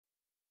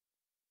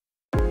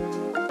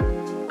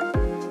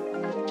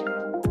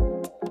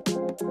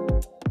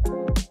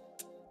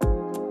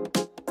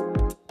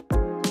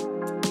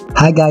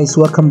Hi guys,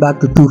 welcome back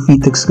to 2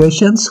 Feet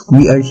Excursions.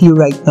 We are here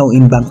right now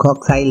in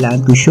Bangkok,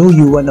 Thailand to show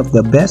you one of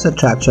the best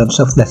attractions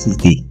of the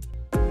city.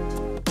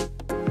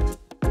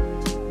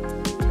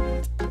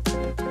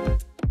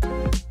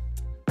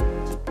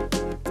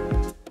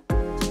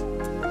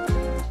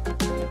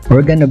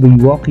 We're gonna be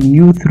walking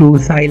you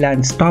through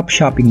Thailand's top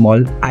shopping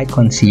mall,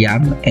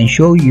 IconSiam, and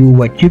show you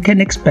what you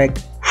can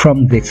expect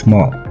from this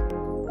mall.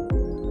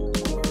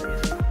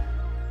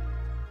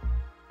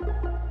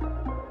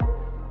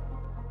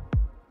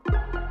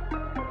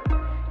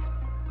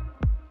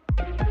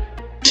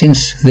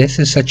 Since this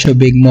is such a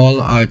big mall,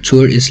 our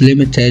tour is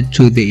limited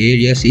to the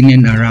areas in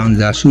and around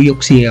the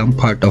IconSiam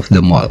part of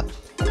the mall.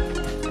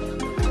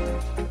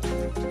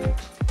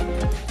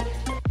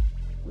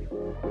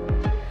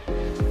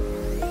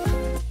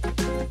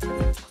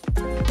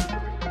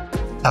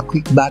 A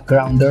quick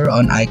backgrounder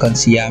on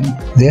IconSiam: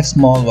 this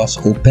mall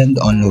was opened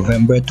on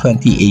November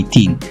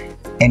 2018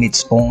 and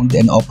it's owned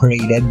and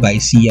operated by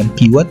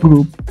CMP Wat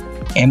Group,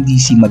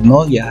 MDC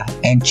Magnolia,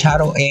 and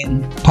Chao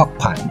and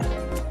Tokpan.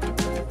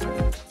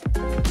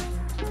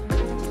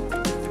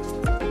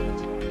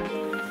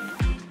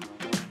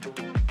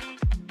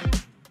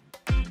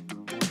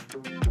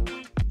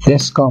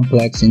 This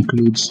complex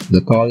includes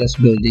the tallest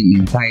building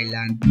in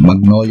Thailand,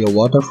 Magnolia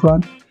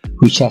Waterfront,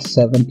 which has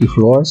 70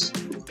 floors.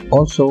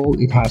 Also,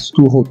 it has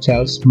 2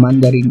 hotels,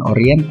 Mandarin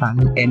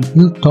Oriental and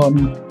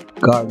Hilton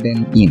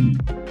Garden Inn.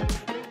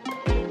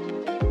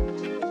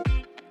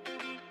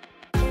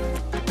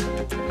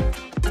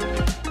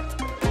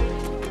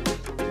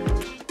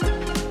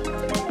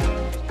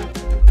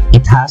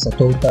 It has a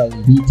total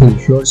retail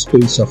floor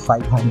space of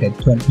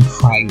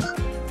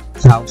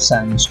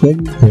 525,000 square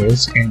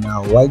meters and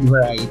a wide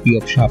variety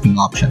of shopping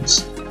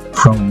options,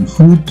 from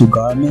food to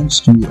garments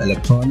to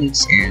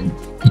electronics, and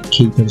it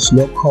caters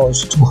low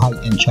cost to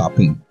high-end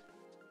shopping.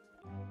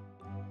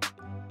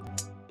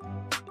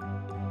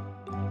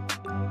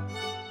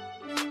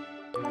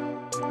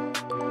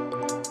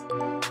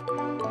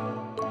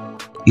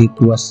 It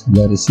was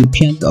the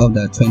recipient of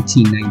the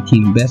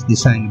 2019 Best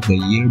Design of the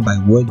Year by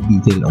World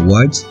Retail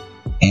Awards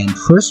and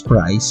first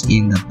prize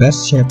in the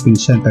Best Shopping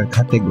Center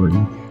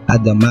category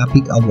at the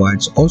MAPIC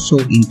Awards also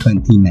in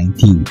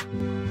 2019.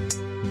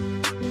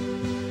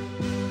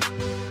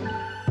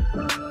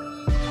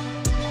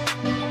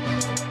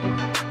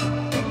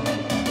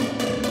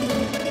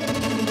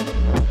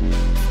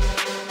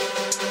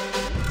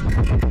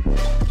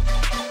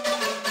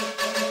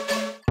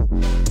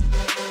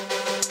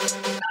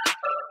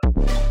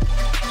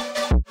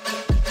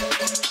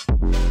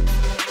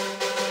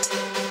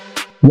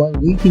 While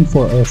waiting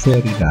for our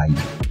ferry ride,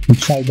 we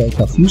tried out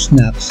a few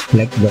snacks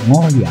like the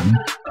ngoyam,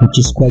 which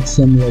is quite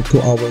similar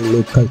to our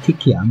local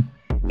kikiam,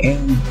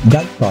 and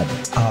gaipod,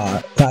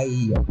 a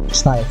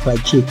Thai-style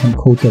fried chicken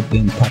coated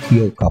in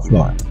tapioca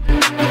flour.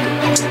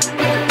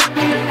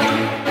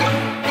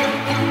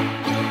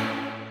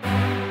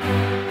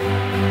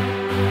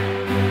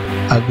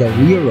 At the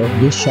rear of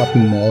this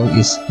shopping mall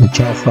is the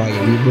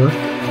Phraya River.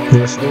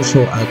 There's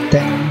also a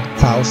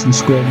 10,000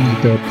 square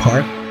meter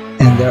park,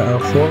 and there are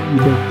 4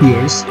 river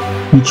piers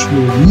which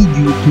will lead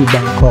you to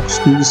Bangkok's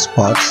tourist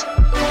spots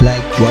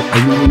like Wat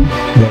Arun,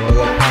 the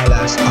Royal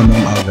Palace,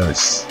 among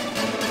others.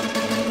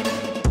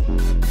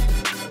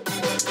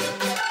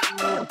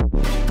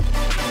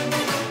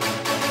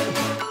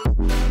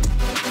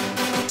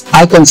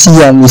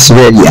 IconSiam is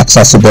very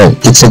accessible.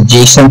 It's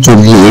adjacent to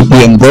the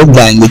APM Gold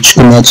Line, which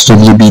connects to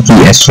the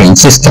BTS train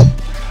system.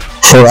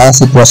 For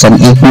us, it was an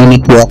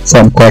 8-minute walk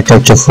from Quarter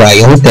to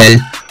Phraya Hotel.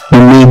 We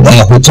made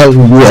a hotel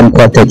review on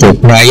Quarter to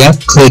Phraya.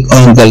 Click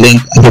on the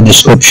link in the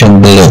description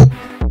below.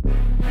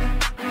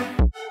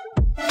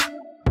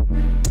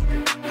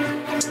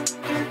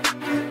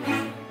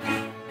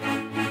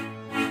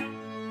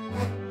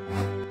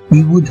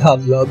 We would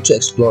have loved to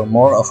explore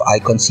more of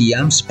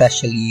IconSiam,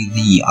 especially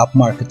the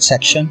upmarket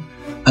section.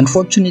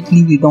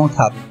 Unfortunately, we don't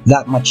have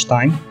that much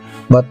time,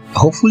 but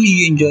hopefully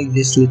you enjoyed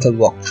this little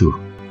walkthrough.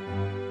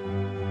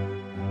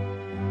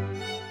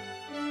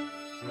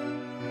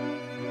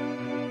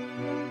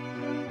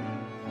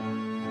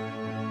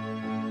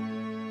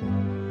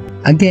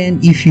 Again,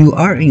 if you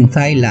are in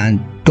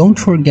Thailand, don't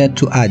forget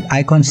to add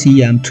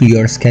IconSiam to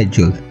your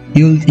schedule.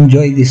 You'll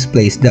enjoy this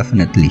place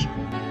definitely.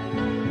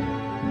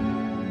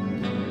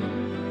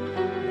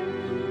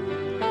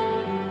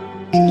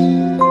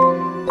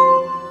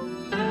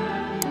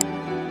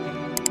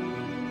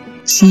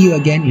 See you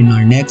again in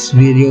our next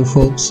video,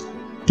 folks.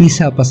 Please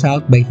help us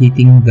out by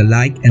hitting the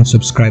like and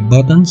subscribe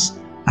buttons.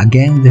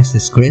 Again, this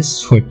is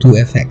Chris for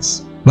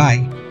 2FX.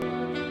 Bye!